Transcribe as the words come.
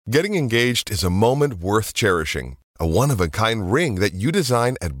Getting engaged is a moment worth cherishing. A one-of-a-kind ring that you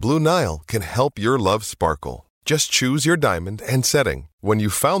design at Blue Nile can help your love sparkle. Just choose your diamond and setting. When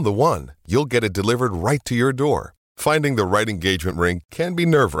you've found the one, you'll get it delivered right to your door. Finding the right engagement ring can be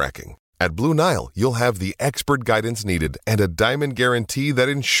nerve-wracking. At Blue Nile, you'll have the expert guidance needed and a diamond guarantee that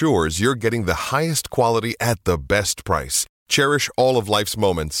ensures you're getting the highest quality at the best price. Cherish all of life's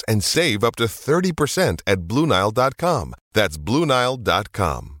moments and save up to 30% at BlueNile.com. That's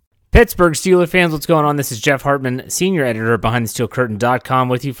BlueNile.com. Pittsburgh Steelers fans, what's going on? This is Jeff Hartman, senior editor of BehindTheSteelCurtain.com,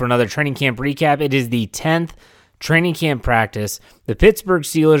 with you for another training camp recap. It is the 10th training camp practice. The Pittsburgh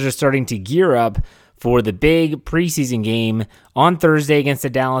Steelers are starting to gear up for the big preseason game on Thursday against the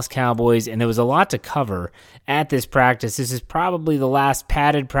Dallas Cowboys, and there was a lot to cover at this practice. This is probably the last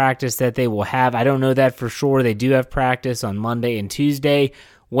padded practice that they will have. I don't know that for sure. They do have practice on Monday and Tuesday.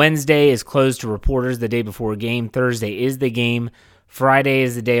 Wednesday is closed to reporters the day before a game. Thursday is the game. Friday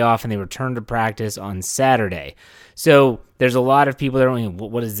is the day off, and they return to practice on Saturday. So there's a lot of people that don't even,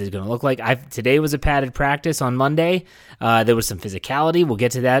 what is it going to look like? Today was a padded practice on Monday. There was some physicality. We'll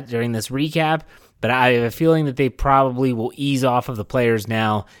get to that during this recap. But I have a feeling that they probably will ease off of the players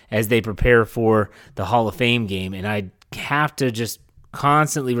now as they prepare for the Hall of Fame game. And I have to just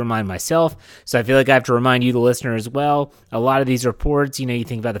constantly remind myself, so I feel like I have to remind you, the listener, as well. A lot of these reports, you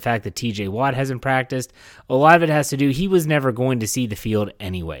think about the fact that TJ Watt hasn't practiced. A lot of it has to do, he was never going to see the field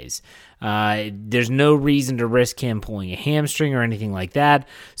anyways. There's no reason to risk him pulling a hamstring or anything like that,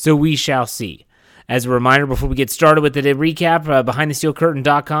 so we shall see. As a reminder, before we get started with the recap,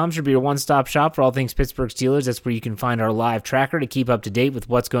 BehindTheSteelCurtain.com should be your one-stop shop for all things Pittsburgh Steelers. That's where you can find our live tracker to keep up to date with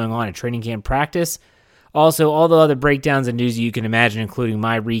what's going on at training camp practice. Also, all the other breakdowns and news you can imagine, including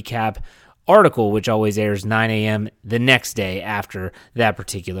my recap article, which always airs 9 a.m. the next day after that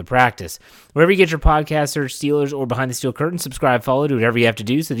particular practice. Wherever you get your podcast, search Steelers or Behind the Steel Curtain, subscribe, follow, do whatever you have to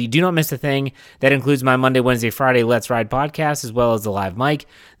do so that you do not miss a thing. That includes my Monday, Wednesday, Friday Let's Ride podcast, as well as the Live Mic,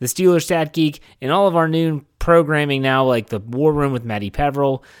 the Steelers Stat Geek, and all of our new programming now, like the War Room with Matty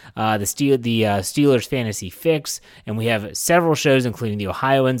Peverill, the Steelers Fantasy Fix, and we have several shows, including the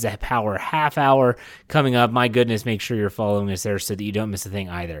Ohioans, the Power Half Hour coming up. My goodness, make sure you're following us there so that you don't miss a thing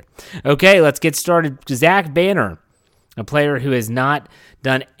either. Okay, let's get started. Zach Banner, a player who has not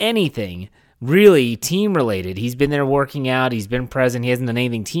done anything really team-related. He's been there working out. He's been present. He hasn't done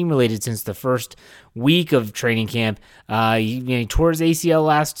anything team-related since the first week of training camp. He tore his ACL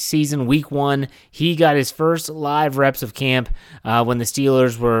last season, week 1. He got his first live reps of camp when the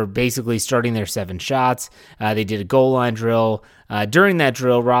Steelers were basically starting their 7 shots. They did a goal line drill. During that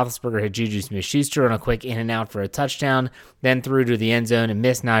drill, Roethlisberger hit Juju Smith-Schuster on a quick in and out for a touchdown, then threw to the end zone and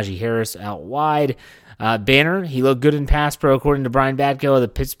missed Najee Harris out wide. Banner, he looked good in pass pro, according to Brian Batko of the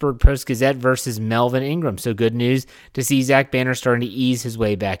Pittsburgh Post-Gazette, versus Melvin Ingram. So good news to see Zach Banner starting to ease his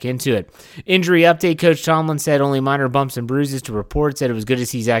way back into it. Injury update, Coach Tomlin said only minor bumps and bruises to report. Said it was good to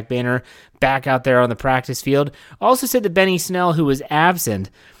see Zach Banner back out there on the practice field. Also said that Benny Snell, who was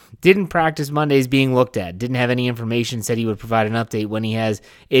absent, didn't practice Mondays being looked at. Didn't have any information, said he would provide an update when he has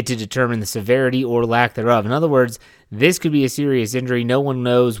it to determine the severity or lack thereof. In other words, this could be a serious injury. No one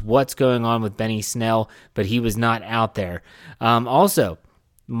knows what's going on with Benny Snell, but he was not out there. Also,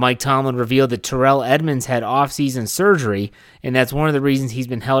 Mike Tomlin revealed that Terrell Edmunds had off-season surgery, and that's one of the reasons he's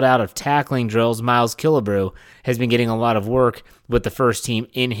been held out of tackling drills. Miles Killebrew has been getting a lot of work with the first team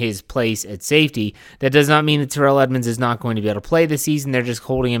in his place at safety. That does not mean that Terrell Edmunds is not going to be able to play this season. They're just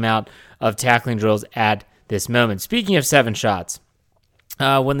holding him out of tackling drills at this moment. Speaking of 7 shots,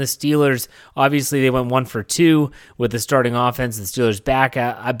 when the Steelers, obviously they went 1 for 2 with the starting offense. The Steelers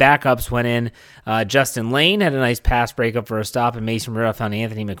backups went in. Justin Lane had a nice pass breakup for a stop, and Mason Rudolph found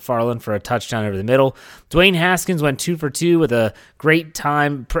Anthony McFarland for a touchdown over the middle. Dwayne Haskins went 2 for 2 with a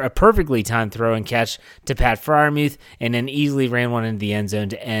perfectly timed throw and catch to Pat Freiermuth, and then easily ran one into the end zone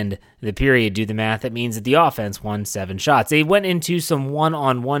to end the period. Do the math. That means that the offense won 7 shots. They went into some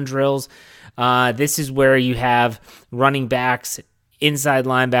one-on-one drills. This is where you have running backs, inside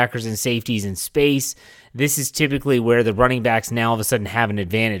linebackers, and safeties in space. This is typically where the running backs now all of a sudden have an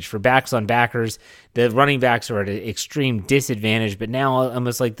advantage. For backs on backers, the running backs are at an extreme disadvantage, but now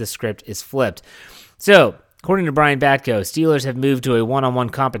almost like the script is flipped. So, according to Brian Batko, Steelers have moved to a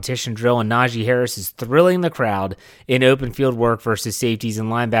one-on-one competition drill, and Najee Harris is thrilling the crowd in open field work versus safeties and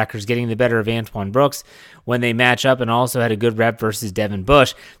linebackers, getting the better of Antoine Brooks when they match up, and also had a good rep versus Devin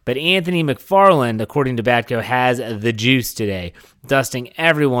Bush. But Anthony McFarland, according to Batko, has the juice today, dusting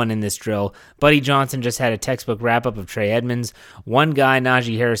everyone in this drill. Buddy Johnson just had a textbook wrap-up of Trey Edmunds. One guy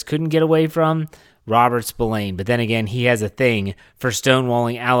Najee Harris couldn't get away from, Robert Spillane. But then again, he has a thing for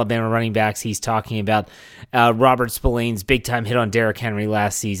stonewalling Alabama running backs. He's talking about Robert Spillane's big-time hit on Derrick Henry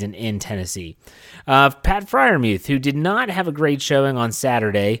last season in Tennessee. Pat Freiermuth, who did not have a great showing on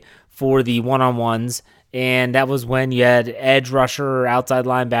Saturday for the one-on-ones, and that was when you had edge rusher or outside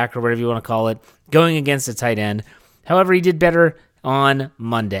linebacker, whatever you want to call it, going against a tight end. However, he did better on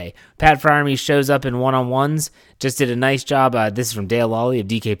Monday. Pat Freiermuth shows up in one-on-ones, just did a nice job. This is from Dale Lawley of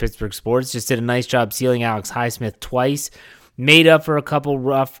DK Pittsburgh Sports. Just did a nice job sealing Alex Highsmith twice. Made up for a couple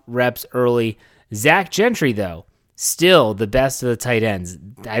rough reps early. Zach Gentry, though, still the best of the tight ends.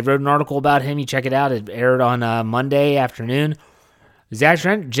 I wrote an article about him. You check it out. It aired on Monday afternoon.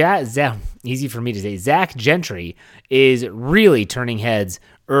 Easy for me to say. Zach Gentry is really turning heads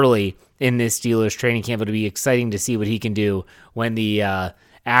early in this Steelers training camp. It'll be exciting to see what he can do when the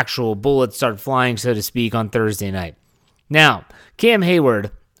actual bullets start flying, so to speak, on Thursday night. Now, Cam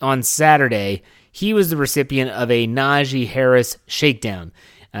Hayward on Saturday, he was the recipient of a Najee Harris shakedown.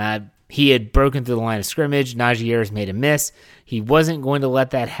 He had broken through the line of scrimmage. Najee Harris made a miss. He wasn't going to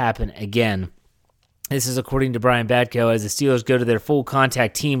let that happen again. This is according to Brian Batko as the Steelers go to their full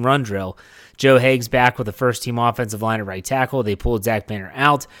contact team run drill. Joe Haig's back with the first team offensive line at right tackle. They pulled Zach Banner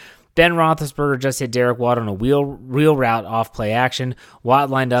out. Ben Roethlisberger just hit Derek Watt on a wheel route off play action. Watt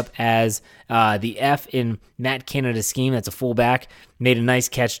lined up as the F in Matt Canada's scheme. That's a fullback. Made a nice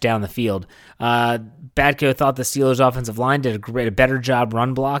catch down the field. Batko thought the Steelers' offensive line did a better job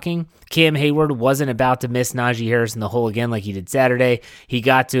run blocking. Cam Hayward wasn't about to miss Najee Harris in the hole again like he did Saturday. He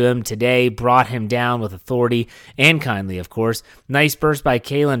got to him today, brought him down with authority and kindly, of course. Nice burst by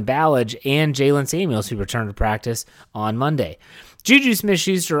Kalen Ballage and Jalen Samuels, who returned to practice on Monday. Juju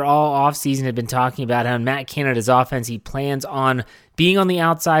Smith-Schuster all offseason had been talking about how in Matt Canada's offense he plans on being on the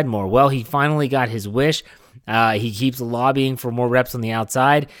outside more. Well, he finally got his wish. He keeps lobbying for more reps on the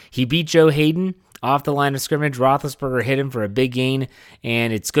outside. He beat Joe Hayden off the line of scrimmage. Roethlisberger hit him for a big gain,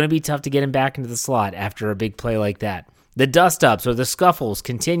 and it's going to be tough to get him back into the slot after a big play like that. The dust-ups or the scuffles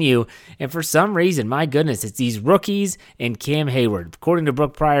continue, and for some reason, my goodness, it's these rookies and Cam Hayward. According to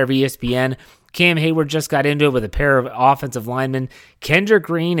Brooke Pryor of ESPN, Cam Hayward just got into it with a pair of offensive linemen, Kendrick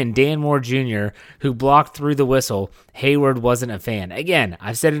Green and Dan Moore Jr., who blocked through the whistle. Hayward wasn't a fan. Again,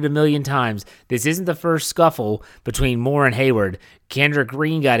 I've said it a million times. This isn't the first scuffle between Moore and Hayward. Kendrick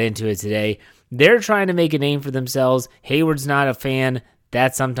Green got into it today. They're trying to make a name for themselves. Hayward's not a fan.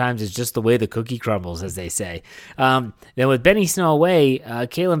 That sometimes is just the way the cookie crumbles, as they say. Then with Benny Snell away,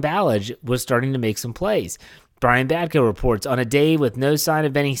 Kalen Ballage was starting to make some plays. Brian Batko reports, on a day with no sign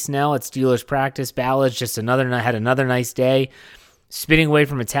of Benny Snell at Steelers practice, Ballage had another nice day. Spinning away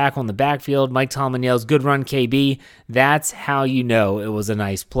from a tackle in the backfield, Mike Tomlin yells, "Good run, KB." That's how you know it was a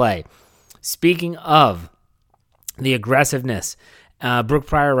nice play. Speaking of the aggressiveness, Brooke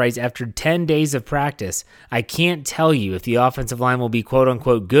Pryor writes, after 10 days of practice, I can't tell you if the offensive line will be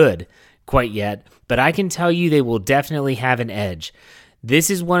quote-unquote good quite yet, but I can tell you they will definitely have an edge.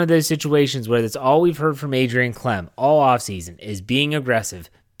 This is one of those situations where that's all we've heard from Adrian Clem all offseason is being aggressive,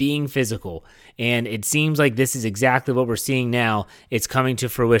 being physical, and it seems like this is exactly what we're seeing now. It's coming to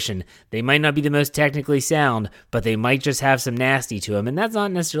fruition. They might not be the most technically sound, but they might just have some nasty to them, and that's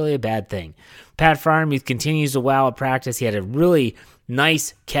not necessarily a bad thing. Pat Freiermuth continues to wow at practice. He had a really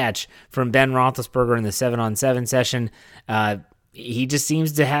nice catch from Ben Roethlisberger in the 7-on-7 session. He just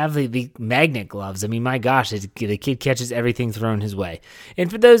seems to have the magnet gloves. I mean, my gosh, the kid catches everything thrown his way. And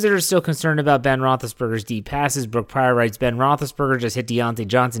for those that are still concerned about Ben Roethlisberger's deep passes, Brooke Pryor writes, Ben Roethlisberger just hit Deontay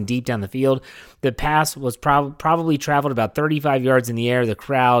Johnson deep down the field. The pass was probably traveled about 35 yards in the air. The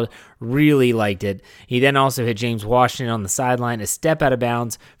crowd really liked it. He then also hit James Washington on the sideline, a step out of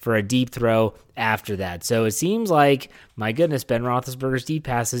bounds for a deep throw after that. So it seems like, my goodness, Ben Roethlisberger's deep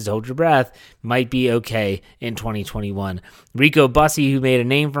passes, hold your breath, might be okay in 2021. Rico Bussey, who made a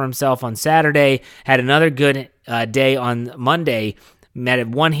name for himself on Saturday, had another good day on Monday. Met a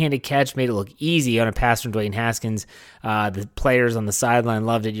one-handed catch, made it look easy on a pass from Dwayne Haskins. The players on the sideline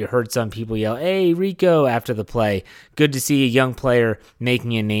loved it. You heard some people yell, "Hey, Rico," after the play. Good to see a young player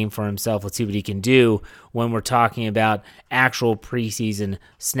making a name for himself. Let's see what he can do when we're talking about actual preseason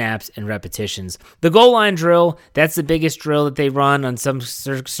snaps and repetitions. The goal line drill, that's the biggest drill that they run on some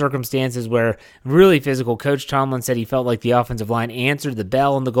circumstances where really physical. Coach Tomlin said he felt like the offensive line answered the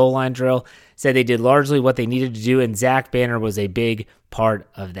bell on the goal line drill, said they did largely what they needed to do, and Zach Banner was a big part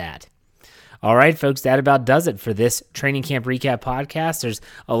of that. All right, folks, that about does it for this Training Camp Recap podcast. There's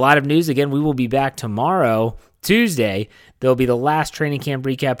a lot of news. Again, we will be back tomorrow, Tuesday. There'll be the last Training Camp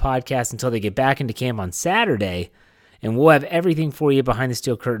Recap podcast until they get back into camp on Saturday. and we'll have everything for you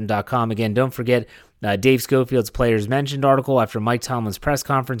BehindTheSteelCurtain.com. Again, don't forget Dave Schofield's Players Mentioned article after Mike Tomlin's press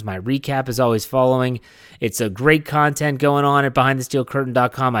conference. My recap is always following. It's a great content going on at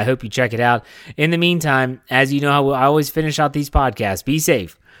BehindTheSteelCurtain.com. I hope you check it out. In the meantime, as you know how I always finish out these podcasts, be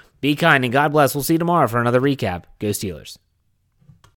safe, be kind, and God bless. We'll see you tomorrow for another recap. Go Steelers.